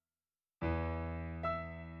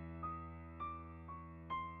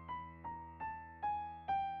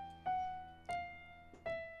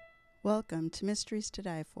Welcome to Mysteries to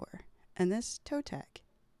Die For, and this Toe Tag.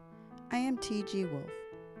 I am T.G. Wolf,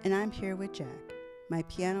 and I'm here with Jack, my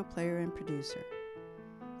piano player and producer.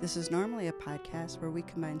 This is normally a podcast where we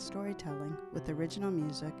combine storytelling with original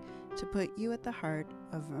music to put you at the heart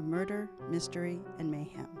of a murder, mystery, and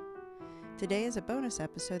mayhem. Today is a bonus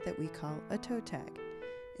episode that we call a Toe Tag.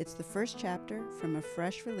 It's the first chapter from a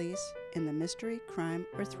fresh release in the mystery, crime,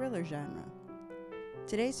 or thriller genre.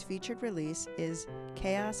 Today's featured release is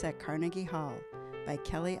Chaos at Carnegie Hall by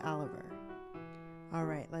Kelly Oliver. All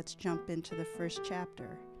right, let's jump into the first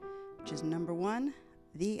chapter, which is number 1,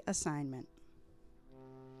 The Assignment.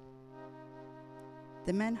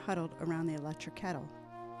 The men huddled around the electric kettle.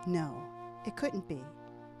 No, it couldn't be.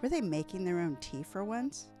 Were they making their own tea for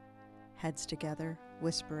once? Heads together,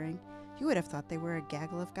 whispering, you would have thought they were a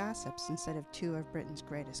gaggle of gossips instead of two of Britain's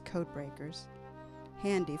greatest code breakers.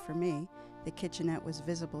 Handy for me, the kitchenette was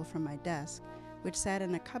visible from my desk, which sat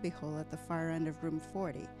in a cubbyhole at the far end of room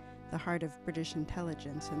 40, the heart of British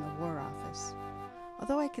intelligence in the War Office.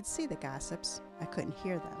 Although I could see the gossips, I couldn't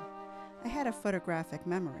hear them. I had a photographic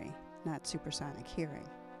memory, not supersonic hearing.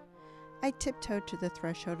 I tiptoed to the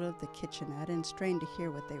threshold of the kitchenette and strained to hear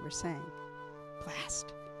what they were saying.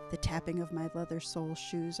 Blast! The tapping of my leather sole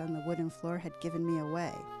shoes on the wooden floor had given me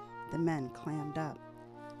away. The men clammed up.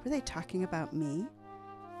 Were they talking about me?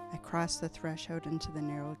 I crossed the threshold into the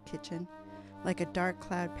narrow kitchen. Like a dark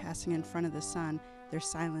cloud passing in front of the sun, their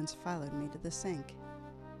silence followed me to the sink.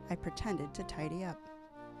 I pretended to tidy up.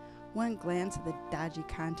 One glance at the dodgy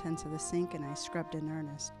contents of the sink and I scrubbed in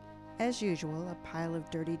earnest. As usual, a pile of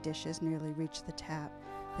dirty dishes nearly reached the tap.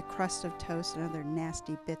 The crust of toast and other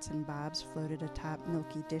nasty bits and bobs floated atop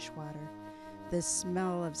milky dishwater. The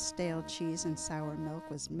smell of stale cheese and sour milk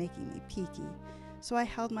was making me peaky, so I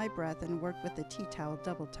held my breath and worked with the tea towel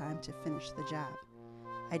double time to finish the job.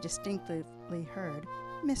 I distinctly heard,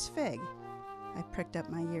 Miss Fig. I pricked up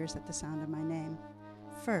my ears at the sound of my name.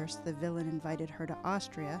 First, the villain invited her to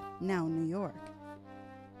Austria, now New York.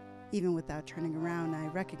 Even without turning around, I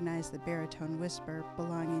recognized the baritone whisper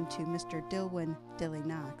belonging to Mr. Dilwyn Dilly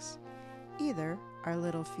Knox. Either our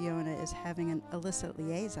little Fiona is having an illicit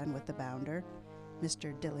liaison with the bounder.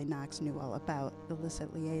 Mr. Dilly Knox knew all about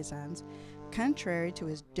illicit liaisons. Contrary to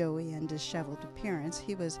his doughy and disheveled appearance,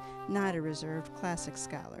 he was not a reserved classic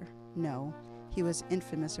scholar. No, he was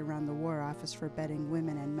infamous around the War Office for betting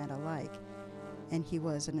women and men alike, and he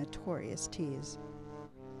was a notorious tease.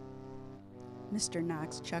 Mr.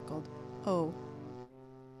 Knox chuckled. Oh,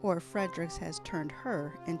 or Fredericks has turned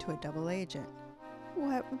her into a double agent.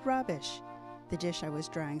 What rubbish! The dish I was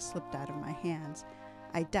drying slipped out of my hands.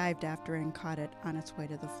 I dived after it and caught it on its way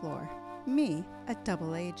to the floor. Me, a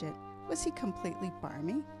double agent. Was he completely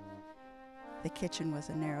barmy? The kitchen was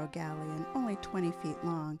a narrow galley and only 20 feet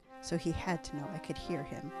long, so he had to know I could hear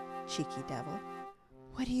him. Cheeky devil.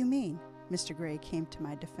 What do you mean? Mr. Gray came to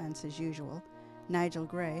my defense as usual. Nigel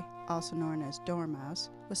Gray, also known as Dormouse,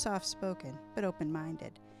 was soft-spoken, but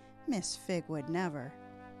open-minded. Miss Fig would never.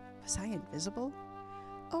 Was I invisible?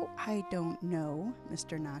 Oh, I don't know,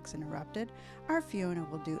 Mr. Knox interrupted. Our Fiona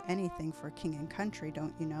will do anything for king and country,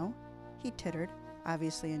 don't you know? He tittered,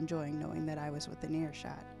 obviously enjoying knowing that I was within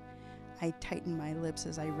earshot. I tightened my lips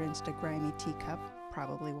as I rinsed a grimy teacup,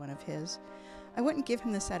 probably one of his. I wouldn't give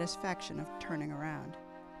him the satisfaction of turning around.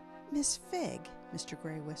 Miss Fig, Mr.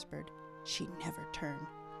 Gray whispered. She never turned.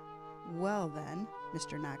 Well then,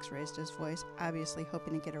 Mr. Knox raised his voice, obviously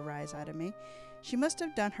hoping to get a rise out of me. She must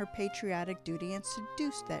have done her patriotic duty and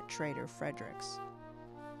seduced that traitor Fredericks.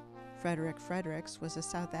 Frederick Fredericks was a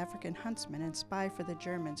South African huntsman and spy for the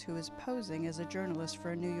Germans who was posing as a journalist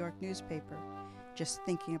for a New York newspaper. Just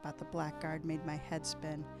thinking about the blackguard made my head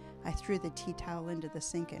spin. I threw the tea towel into the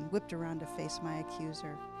sink and whipped around to face my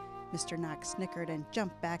accuser. Mr. Knox snickered and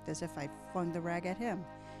jumped back as if I'd flung the rag at him.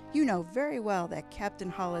 You know very well that Captain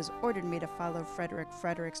Hall has ordered me to follow Frederick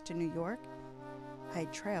Fredericks to New York. I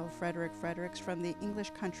trailed Frederick Fredericks from the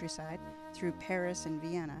English countryside through Paris and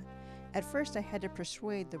Vienna. At first I had to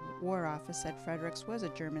persuade the War Office that Fredericks was a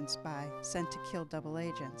German spy sent to kill double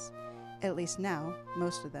agents. At least now,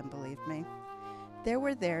 most of them believed me. Then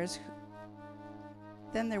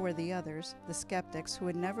there were the others, the skeptics who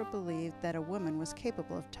had never believed that a woman was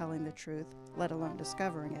capable of telling the truth, let alone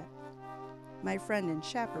discovering it. My friend and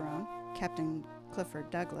chaperone, Captain Clifford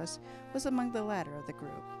Douglas, was among the latter of the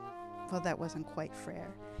group. Well, that wasn't quite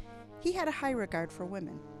fair. He had a high regard for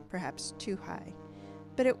women, perhaps too high.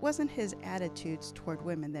 But it wasn't his attitudes toward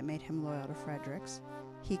women that made him loyal to Fredericks.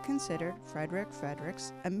 He considered Frederick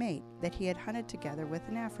Fredericks a mate that he had hunted together with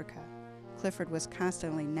in Africa. Clifford was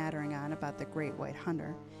constantly nattering on about the great white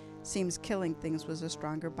hunter. Seems killing things was a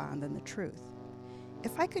stronger bond than the truth.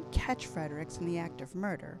 If I could catch Fredericks in the act of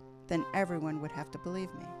murder, then everyone would have to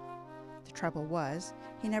believe me. The trouble was,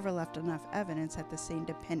 he never left enough evidence at the scene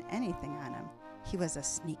to pin anything on him. He was a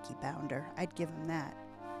sneaky bounder, I'd give him that.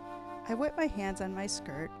 I wiped my hands on my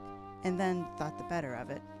skirt and then thought the better of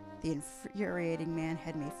it. The infuriating man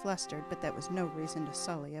had me flustered, but that was no reason to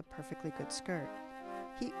sully a perfectly good skirt.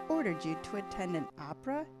 He ordered you to attend an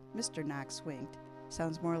opera? Mr. Knox winked.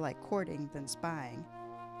 Sounds more like courting than spying.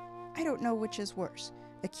 I don't know which is worse,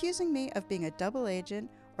 accusing me of being a double agent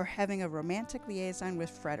or having a romantic liaison with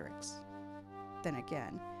Fredericks. Then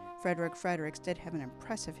again, Frederick Fredericks did have an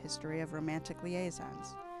impressive history of romantic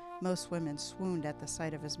liaisons. Most women swooned at the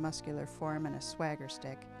sight of his muscular form and a swagger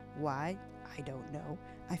stick. Why? I don't know.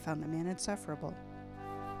 I found the man insufferable.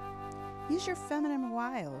 Use your feminine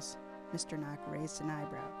wiles. Mr. Knock raised an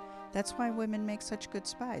eyebrow. That's why women make such good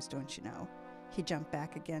spies, don't you know? He jumped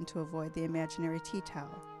back again to avoid the imaginary tea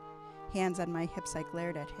towel. Hands on my hips, I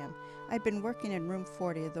glared at him. I'd been working in room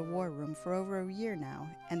 40 of the war room for over a year now,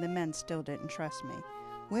 and the men still didn't trust me.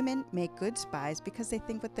 Women make good spies because they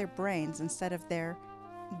think with their brains instead of their...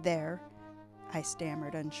 I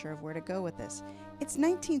stammered, unsure of where to go with this. It's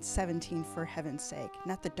 1917, for heaven's sake,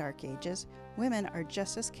 not the Dark Ages. Women are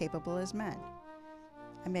just as capable as men.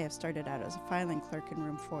 I may have started out as a filing clerk in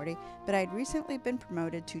room 40, but I'd recently been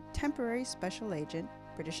promoted to temporary special agent,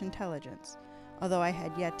 British intelligence. Although I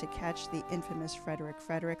had yet to catch the infamous Frederick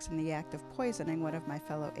Fredericks in the act of poisoning one of my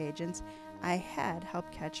fellow agents, I had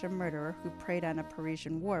helped catch a murderer who preyed on a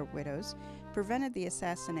Parisian war widows, prevented the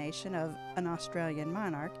assassination of an Australian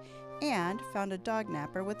monarch, and found a dog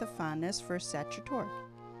napper with a fondness for Sacher-Torque.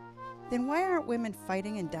 Then why aren't women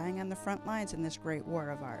fighting and dying on the front lines in this great war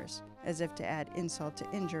of ours? As if to add insult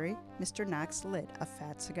to injury, Mr. Knox lit a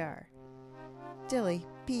fat cigar. Dilly,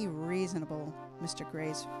 be reasonable. Mr.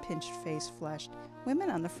 Gray's pinched face flushed. Women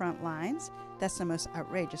on the front lines? That's the most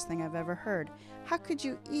outrageous thing I've ever heard. How could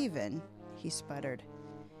you even? He sputtered.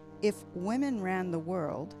 If women ran the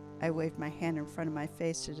world, I waved my hand in front of my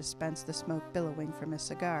face to dispense the smoke billowing from his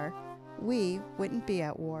cigar, we wouldn't be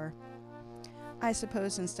at war. I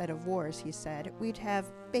suppose instead of wars, he said, we'd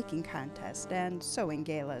have baking contests and sewing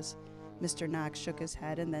galas. Mr. Knox shook his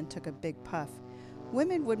head and then took a big puff.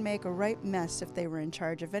 Women would make a right mess if they were in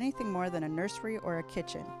charge of anything more than a nursery or a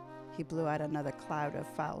kitchen. He blew out another cloud of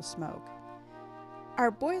foul smoke.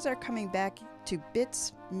 Our boys are coming back to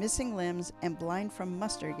bits, missing limbs, and blind from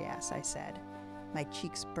mustard gas, I said. My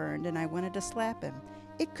cheeks burned and I wanted to slap him.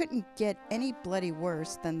 It couldn't get any bloody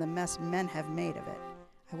worse than the mess men have made of it.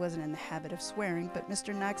 I wasn't in the habit of swearing, but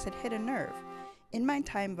Mr. Knox had hit a nerve. In my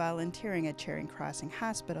time volunteering at Charing Crossing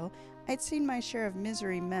Hospital, I'd seen my share of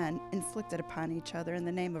misery men inflicted upon each other in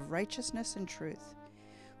the name of righteousness and truth.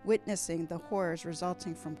 Witnessing the horrors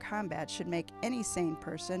resulting from combat should make any sane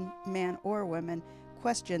person, man or woman,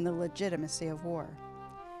 question the legitimacy of war.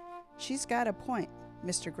 She's got a point.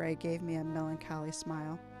 Mr. Gray gave me a melancholy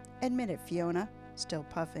smile. Admit it, Fiona. Still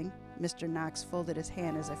puffing, Mr. Knox folded his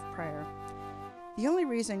hand as if prayer. The only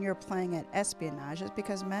reason you're playing at espionage is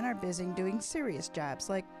because men are busy doing serious jobs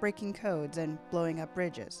like breaking codes and blowing up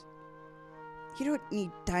bridges. You don't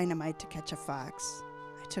need dynamite to catch a fox.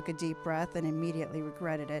 I took a deep breath and immediately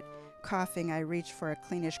regretted it. Coughing, I reached for a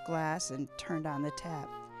cleanish glass and turned on the tap.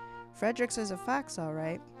 Fredericks is a fox, all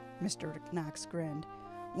right, Mr. Knox grinned.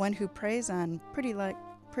 One who preys on pretty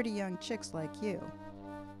young chicks like you.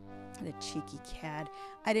 The cheeky cad.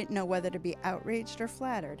 I didn't know whether to be outraged or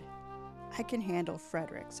flattered. I can handle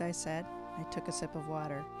Fredericks, I said. I took a sip of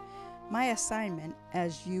water. My assignment,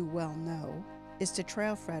 as you well know, is to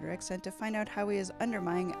trail Fredericks and to find out how he is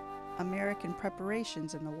undermining American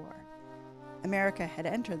preparations in the war. America had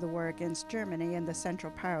entered the war against Germany and the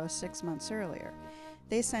Central Powers 6 months earlier.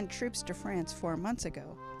 They sent troops to France 4 months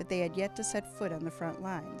ago, but they had yet to set foot on the front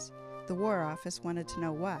lines. The War Office wanted to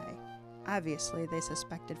know why. Obviously, they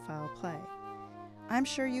suspected foul play. I'm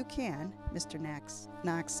sure you can, Mr.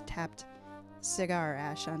 Knox tapped cigar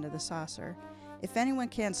ash onto the saucer. If anyone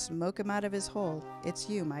can smoke him out of his hole, it's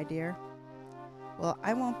you, my dear. Well,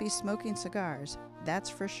 I won't be smoking cigars, that's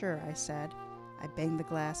for sure, I said. I banged the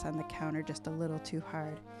glass on the counter just a little too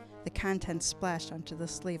hard. The contents splashed onto the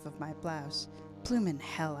sleeve of my blouse. Bloomin'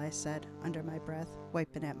 hell, I said, under my breath,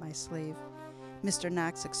 wiping at my sleeve. Mr.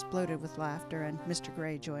 Knox exploded with laughter, and Mr.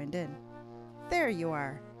 Gray joined in. There you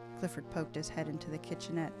are. Clifford poked his head into the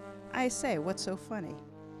kitchenette. I say, what's so funny?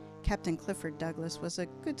 Captain Clifford Douglas was a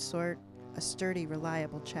good sort, a sturdy,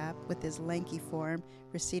 reliable chap with his lanky form,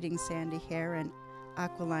 receding sandy hair, and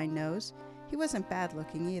aquiline nose. He wasn't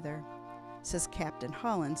bad-looking either. Since Captain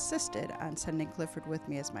Hall insisted on sending Clifford with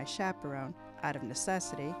me as my chaperone, out of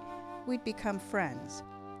necessity, we'd become friends.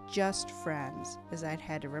 just friends, as I'd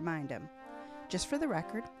had to remind him. Just for the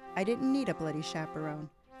record, I didn't need a bloody chaperone.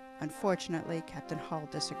 Unfortunately, Captain Hall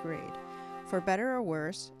disagreed. For better or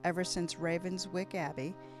worse, ever since Ravenswick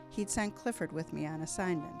Abbey, he'd sent Clifford with me on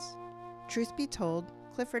assignments. Truth be told,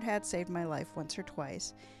 Clifford had saved my life once or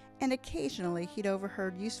twice, and occasionally he'd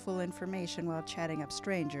overheard useful information while chatting up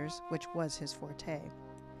strangers, which was his forte.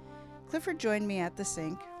 Clifford joined me at the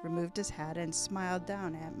sink, removed his hat, and smiled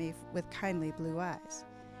down at me with kindly blue eyes.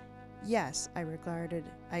 Yes, I glared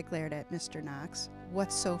at Mr. Knox.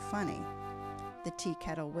 What's so funny? The tea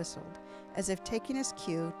kettle whistled. As if taking his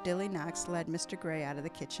cue, Dilly Knox led Mr. Gray out of the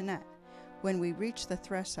kitchenette. When we reached the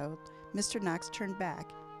threshold, Mr. Knox turned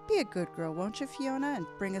back. Be a good girl, won't you, Fiona, and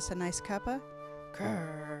bring us a nice cuppa?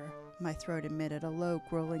 Grrr. My throat emitted a low,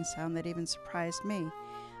 growling sound that even surprised me.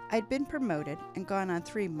 I'd been promoted and gone on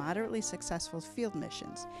 3 moderately successful field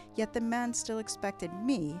missions, yet the men still expected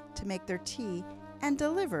me to make their tea and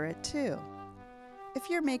deliver it, too. If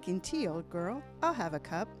you're making tea, old girl, I'll have a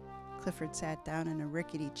cup. Clifford sat down in a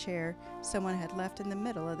rickety chair someone had left in the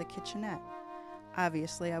middle of the kitchenette.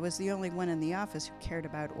 Obviously, I was the only one in the office who cared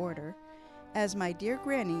about order. As my dear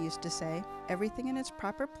Granny used to say, everything in its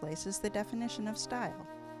proper place is the definition of style.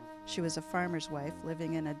 She was a farmer's wife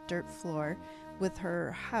living in a dirt floor, with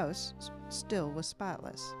her house still was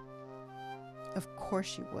spotless. Of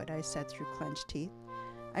course you would, I said through clenched teeth.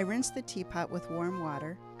 I rinsed the teapot with warm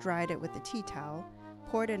water, dried it with a tea towel,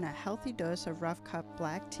 poured in a healthy dose of rough-cup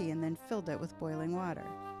black tea, and then filled it with boiling water.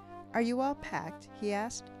 Are you all packed? He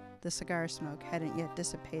asked. The cigar smoke hadn't yet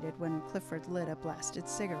dissipated when Clifford lit a blasted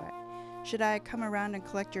cigarette. Should I come around and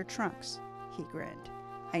collect your trunks? He grinned.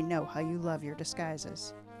 I know how you love your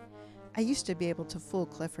disguises. I used to be able to fool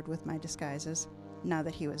Clifford with my disguises. Now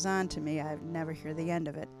that he was on to me, I'd never hear the end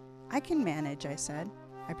of it. I can manage, I said.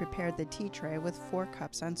 I prepared the tea tray with 4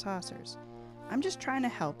 cups on saucers. I'm just trying to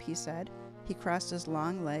help, he said. He crossed his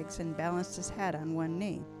long legs and balanced his hat on one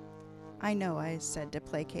knee. I know, I said to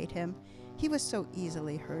placate him. He was so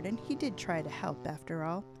easily hurt, and he did try to help after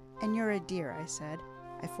all. And you're a dear, I said.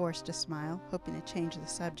 I forced a smile, hoping to change the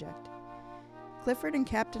subject. Clifford and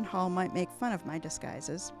Captain Hall might make fun of my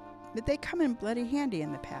disguises, but they come in bloody handy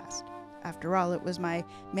in the past. After all, it was my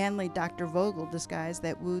manly Dr. Vogel disguise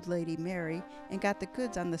that wooed Lady Mary and got the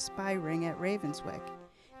goods on the spy ring at Ravenswick.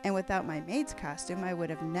 And without my maid's costume, I would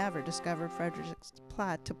have never discovered Frederick's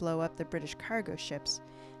plot to blow up the British cargo ships,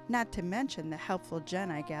 not to mention the helpful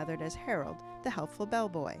Jen I gathered as Harold, the helpful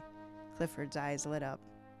bellboy. Clifford's eyes lit up.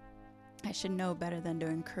 I should know better than to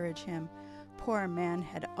encourage him. Poor man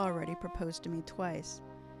had already proposed to me twice.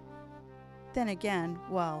 Then again,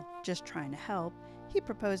 while just trying to help, he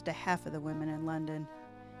proposed to half of the women in London.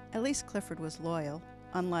 At least Clifford was loyal,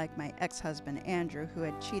 unlike my ex-husband Andrew, who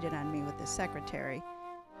had cheated on me with his secretary,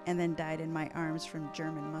 and then died in my arms from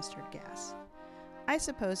German mustard gas. I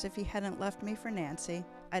suppose if he hadn't left me for Nancy,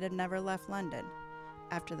 I'd have never left London.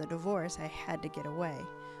 After the divorce, I had to get away.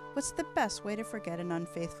 What's the best way to forget an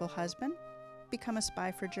unfaithful husband? Become a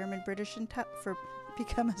spy for British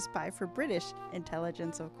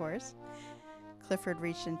intelligence, of course. Clifford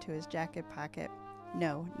reached into his jacket pocket.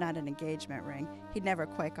 No, not an engagement ring. He'd never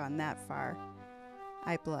quite gone that far.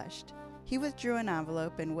 I blushed. He withdrew an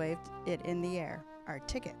envelope and waved it in the air. Our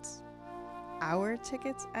tickets. Our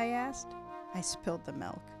tickets? I asked. I spilled the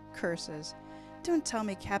milk. Curses. Don't tell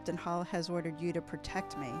me Captain Hall has ordered you to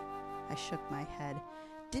protect me. I shook my head.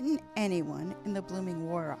 Didn't anyone in the blooming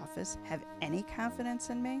War Office have any confidence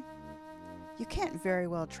in me? You can't very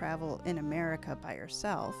well travel in America by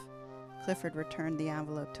yourself. Clifford returned the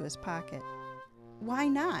envelope to his pocket. Why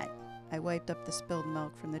not? I wiped up the spilled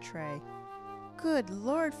milk from the tray. Good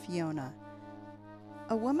Lord, Fiona.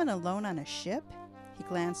 A woman alone on a ship? He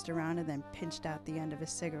glanced around and then pinched out the end of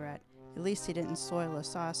his cigarette. At least he didn't soil a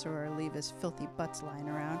saucer or leave his filthy butts lying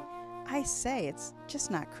around. I say, it's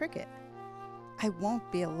just not cricket. I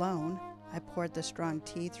won't be alone. I poured the strong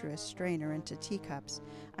tea through a strainer into teacups.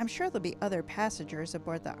 I'm sure there'll be other passengers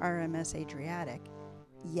aboard the RMS Adriatic.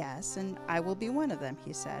 Yes, and I will be one of them,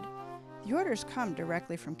 he said. The orders come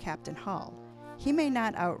directly from Captain Hall. He may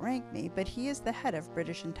not outrank me, but he is the head of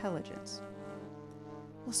British intelligence.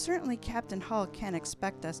 Well, certainly Captain Hall can't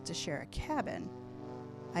expect us to share a cabin.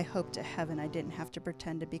 I hope to heaven I didn't have to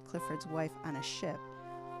pretend to be Clifford's wife on a ship,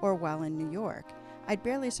 or while in New York. I'd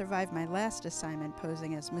barely survived my last assignment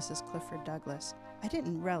posing as Mrs. Clifford Douglas. I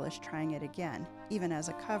didn't relish trying it again, even as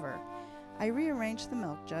a cover. I rearranged the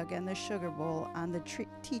milk jug and the sugar bowl on the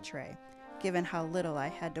tea tray. Given how little I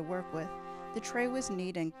had to work with, the tray was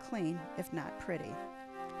neat and clean, if not pretty.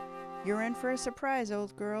 You're in for a surprise,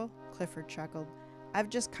 old girl, Clifford chuckled. I've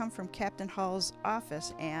just come from Captain Hall's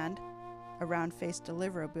office and... a round-faced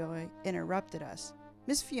delivery boy interrupted us.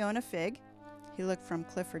 "Miss Fiona Figg?" He looked from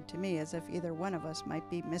Clifford to me as if either one of us might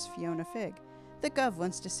be Miss Fiona Figg. "The Gov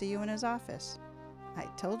wants to see you in his office." "I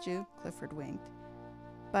told you," Clifford winked.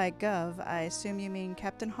 "By Gov, I assume you mean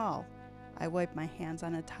Captain Hall." I wiped my hands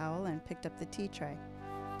on a towel and picked up the tea tray.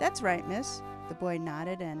 "That's right, miss." The boy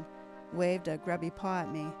nodded and waved a grubby paw at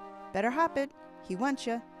me. "Better hop it. He wants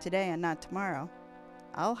you, today and not tomorrow."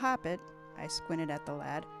 "I'll hop it." I squinted at the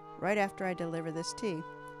lad. "Right after I deliver this tea."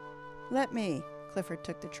 "Let me." Clifford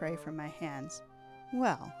took the tray from my hands.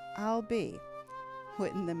 "Well, I'll be."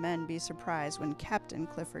 Wouldn't the men be surprised when Captain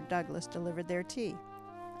Clifford Douglas delivered their tea?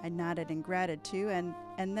 I nodded in gratitude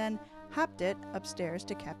and then hopped it upstairs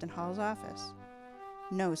to Captain Hall's office.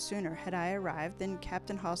 No sooner had I arrived than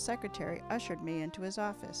Captain Hall's secretary ushered me into his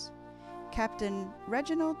office. Captain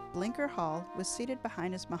Reginald Blinker Hall was seated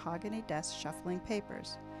behind his mahogany desk shuffling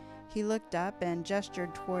papers. He looked up and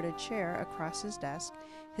gestured toward a chair across his desk,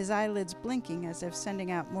 his eyelids blinking as if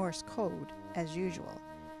sending out Morse code, as usual.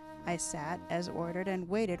 I sat, as ordered, and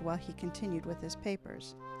waited while he continued with his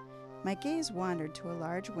papers. My gaze wandered to a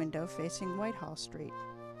large window facing Whitehall Street.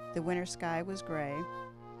 The winter sky was gray.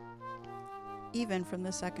 Even from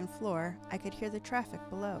the second floor, I could hear the traffic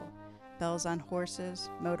below. Bells on horses,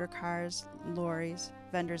 motor cars, lorries,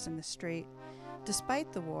 vendors in the street.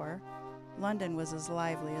 Despite the war, London was as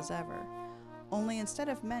lively as ever. Only instead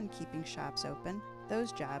of men keeping shops open,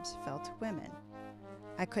 those jobs fell to women.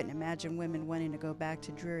 I couldn't imagine women wanting to go back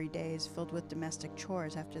to dreary days filled with domestic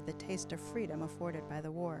chores after the taste of freedom afforded by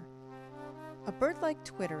the war. A bird-like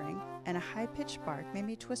twittering and a high-pitched bark made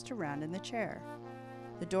me twist around in the chair.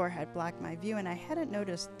 The door had blocked my view, and I hadn't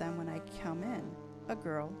noticed them when I came in, a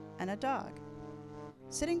girl and a dog.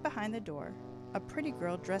 Sitting behind the door, a pretty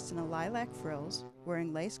girl dressed in a lilac frills,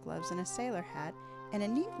 wearing lace gloves and a sailor hat, and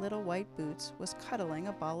in neat little white boots, was cuddling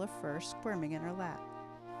a ball of fur squirming in her lap.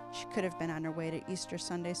 She could have been on her way to Easter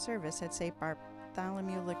Sunday service at St.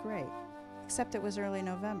 Bartholomew the Great, except it was early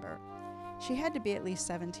November. She had to be at least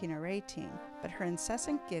 17 or 18, but her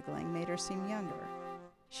incessant giggling made her seem younger.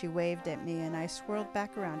 She waved at me, and I swirled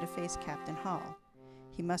back around to face Captain Hall.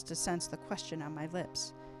 He must have sensed the question on my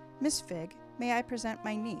lips. "Miss Figg, may I present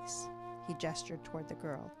my niece?" He gestured toward the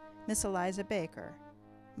girl. "Miss Eliza Baker,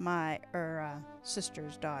 my,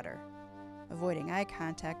 sister's daughter." Avoiding eye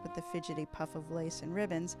contact with the fidgety puff of lace and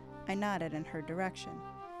ribbons, I nodded in her direction.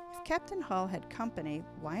 If Captain Hall had company,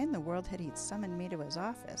 why in the world had he summoned me to his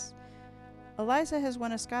office? "Eliza has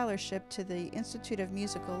won a scholarship to the Institute of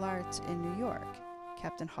Musical Arts in New York."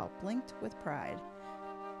 Captain Hall blinked with pride.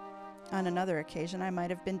 On another occasion, I might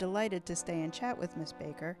have been delighted to stay and chat with Miss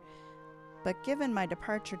Baker, but given my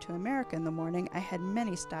departure to America in the morning, I had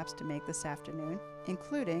many stops to make this afternoon,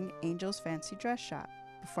 including Angel's Fancy Dress Shop,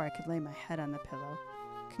 before I could lay my head on the pillow.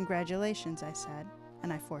 "Congratulations," I said,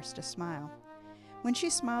 and I forced a smile. When she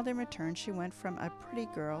smiled in return, she went from a pretty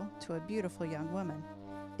girl to a beautiful young woman.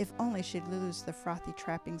 If only she'd lose the frothy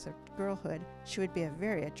trappings of girlhood, she would be a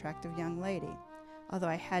very attractive young lady, although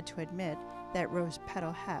I had to admit that rose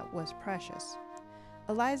petal hat was precious.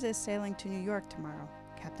 "Eliza is sailing to New York tomorrow."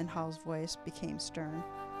 Captain Hall's voice became stern.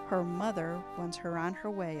 "Her mother wants her on her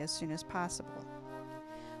way as soon as possible."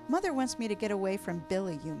 "Mother wants me to get away from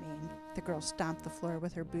Billy, you mean?" The girl stomped the floor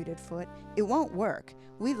with her booted foot. "It won't work.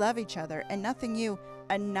 We love each other, and nothing you—"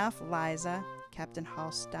 "Enough, Liza!" Captain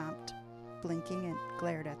Hall stomped, blinking, and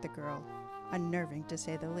glared at the girl, unnerving to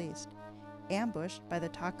say the least. Ambushed by the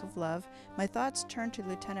talk of love, my thoughts turned to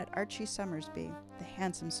Lieutenant Archie Summersby, the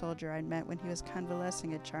handsome soldier I'd met when he was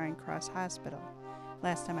convalescing at Charing Cross Hospital.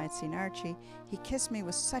 Last time I'd seen Archie, he kissed me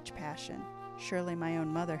with such passion. Surely my own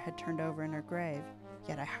mother had turned over in her grave,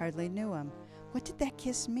 yet I hardly knew him. What did that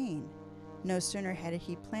kiss mean? No sooner had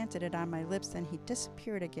he planted it on my lips than he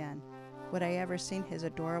disappeared again. Would I ever see his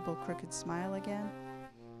adorable crooked smile again?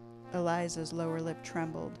 Eliza's lower lip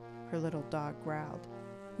trembled. Her little dog growled.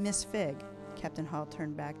 "Miss Figg," Captain Hall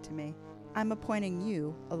turned back to me, "I'm appointing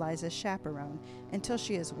you Eliza's chaperone until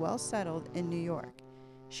she is well settled in New York.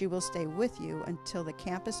 She will stay with you until the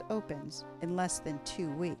campus opens in less than 2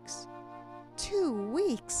 weeks." 2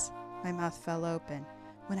 weeks! My mouth fell open.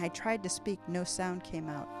 When I tried to speak, no sound came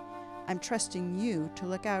out. "I'm trusting you to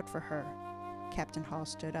look out for her." Captain Hall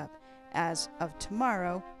stood up. "As of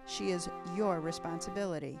tomorrow, she is your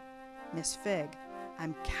responsibility. Miss Figg,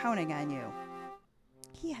 I'm counting on you."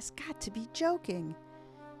 He has got to be joking.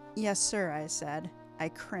 "Yes, sir," I said. I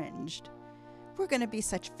cringed. "We're going to be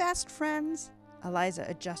such fast friends." Eliza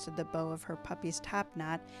adjusted the bow of her puppy's top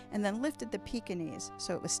knot and then lifted the Pekingese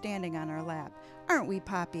so it was standing on her lap. "Aren't we,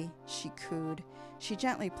 Poppy?" she cooed. She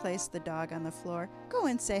gently placed the dog on the floor. "Go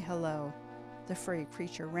and say hello." The furry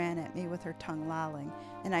creature ran at me with her tongue lolling,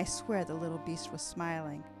 and I swear the little beast was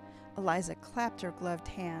smiling. Eliza clapped her gloved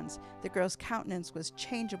hands. The girl's countenance was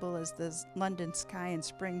changeable as the London sky in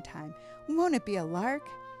springtime. Won't it be a lark?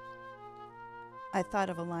 I thought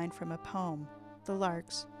of a line from a poem. The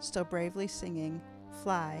larks, still bravely singing,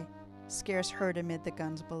 fly, scarce heard amid the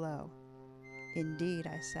guns below. Indeed,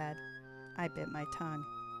 I said. I bit my tongue.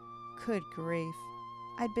 Good grief.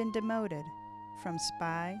 I'd been demoted from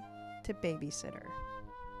spy to babysitter.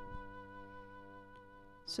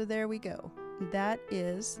 So there we go. That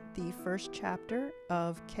is the first chapter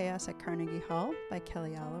of Chaos at Carnegie Hall by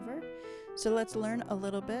Kelly Oliver. So let's learn a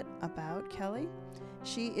little bit about Kelly.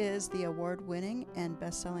 She is the award-winning and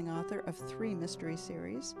best-selling author of 3 mystery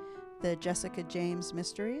series: the Jessica James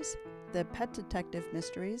Mysteries, the Pet Detective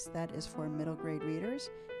Mysteries, that is for middle grade readers,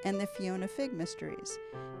 and the Fiona Figg Mysteries.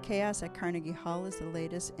 Chaos at Carnegie Hall is the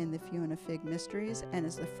latest in the Fiona Figg Mysteries and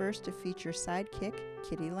is the first to feature sidekick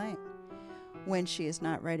Kitty Lane. When she is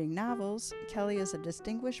not writing novels, Kelly is a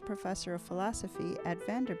distinguished professor of philosophy at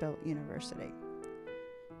Vanderbilt University.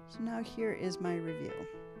 So now here is my review.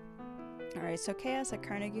 All right, so Chaos at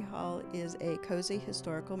Carnegie Hall is a cozy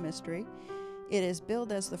historical mystery. It is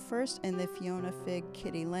billed as the first in the Fiona Figg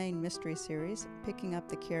Kitty Lane mystery series, picking up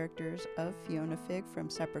the characters of Fiona Figg from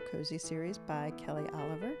separate cozy series by Kelly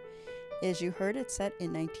Oliver. As you heard, it's set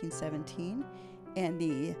in 1917, and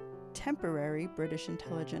the temporary British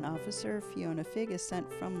intelligence officer Fiona Figg is sent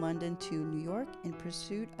from London to New York in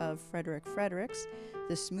pursuit of Frederick Fredericks,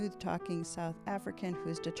 the smooth-talking South African who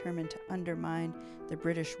is determined to undermine the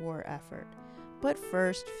British war effort. But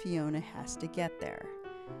first, Fiona has to get there.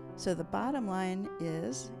 So the bottom line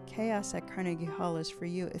is, Chaos at Carnegie Hall is for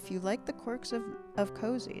you if you like the quirks of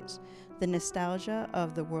cozies, the nostalgia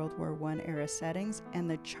of the World War I era settings, and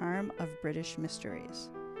the charm of British mysteries.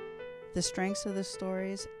 The strengths of the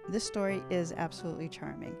stories: this story is absolutely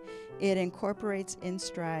charming. It incorporates in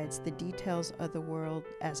strides the details of the world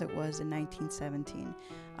as it was in 1917.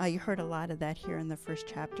 You heard a lot of that here in the first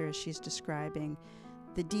chapter as she's describing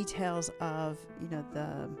the details of,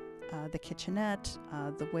 the kitchenette,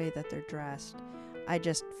 the way that they're dressed. I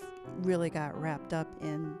just really got wrapped up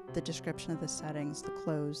in the description of the settings, the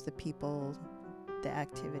clothes, the people, the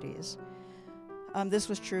activities. This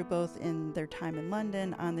was true both in their time in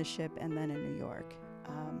London, on the ship, and then in New York.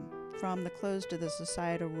 From the clothes to the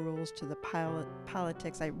societal rules to the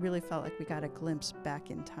politics, I really felt like we got a glimpse back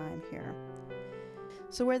in time here.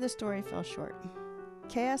 So where the story fell short.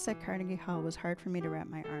 Chaos at Carnegie Hall was hard for me to wrap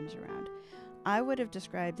my arms around. I would have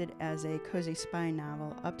described it as a cozy spy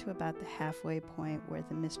novel up to about the halfway point where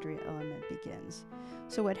the mystery element begins.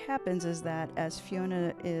 So what happens is that as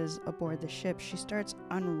Fiona is aboard the ship, she starts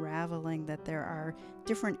unraveling that there are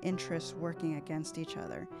different interests working against each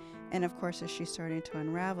other. And of course, as she's starting to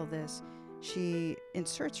unravel this, she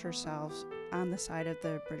inserts herself on the side of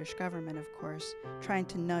the British government, of course, trying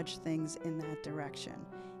to nudge things in that direction.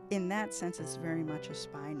 In that sense, it's very much a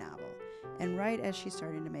spy novel. And right as she's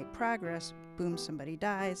starting to make progress, boom, somebody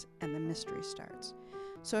dies, and the mystery starts.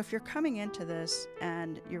 So if you're coming into this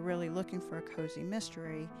and you're really looking for a cozy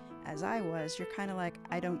mystery, as I was, you're kind of like,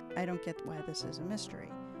 I don't get why this is a mystery.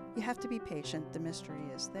 You have to be patient. The mystery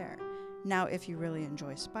is there. Now, if you really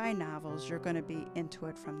enjoy spy novels, you're going to be into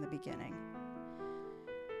it from the beginning.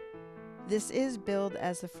 This is billed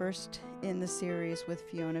as the first in the series with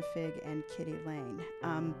Fiona Figg and Kitty Lane.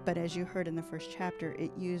 But as you heard in the first chapter,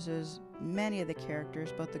 it uses many of the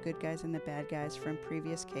characters, both the good guys and the bad guys, from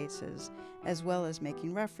previous cases, as well as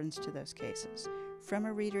making reference to those cases. From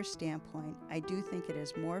a reader's standpoint, I do think it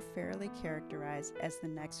is more fairly characterized as the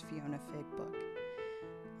next Fiona Figg book.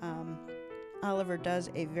 Oliver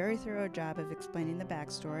does a very thorough job of explaining the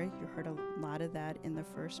backstory. You heard a lot of that in the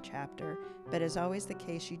first chapter, but as always the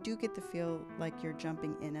case, you do get to feel like you're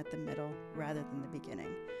jumping in at the middle rather than the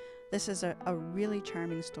beginning. This is a really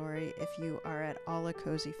charming story. If you are at all a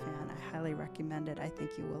cozy fan, I highly recommend it. I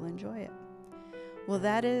think you will enjoy it. Well,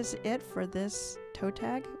 that is it for this toe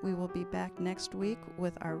tag. We will be back next week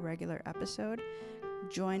with our regular episode.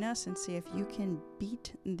 Join us and see if you can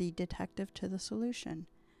beat the detective to the solution.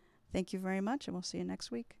 Thank you very much, and we'll see you next week.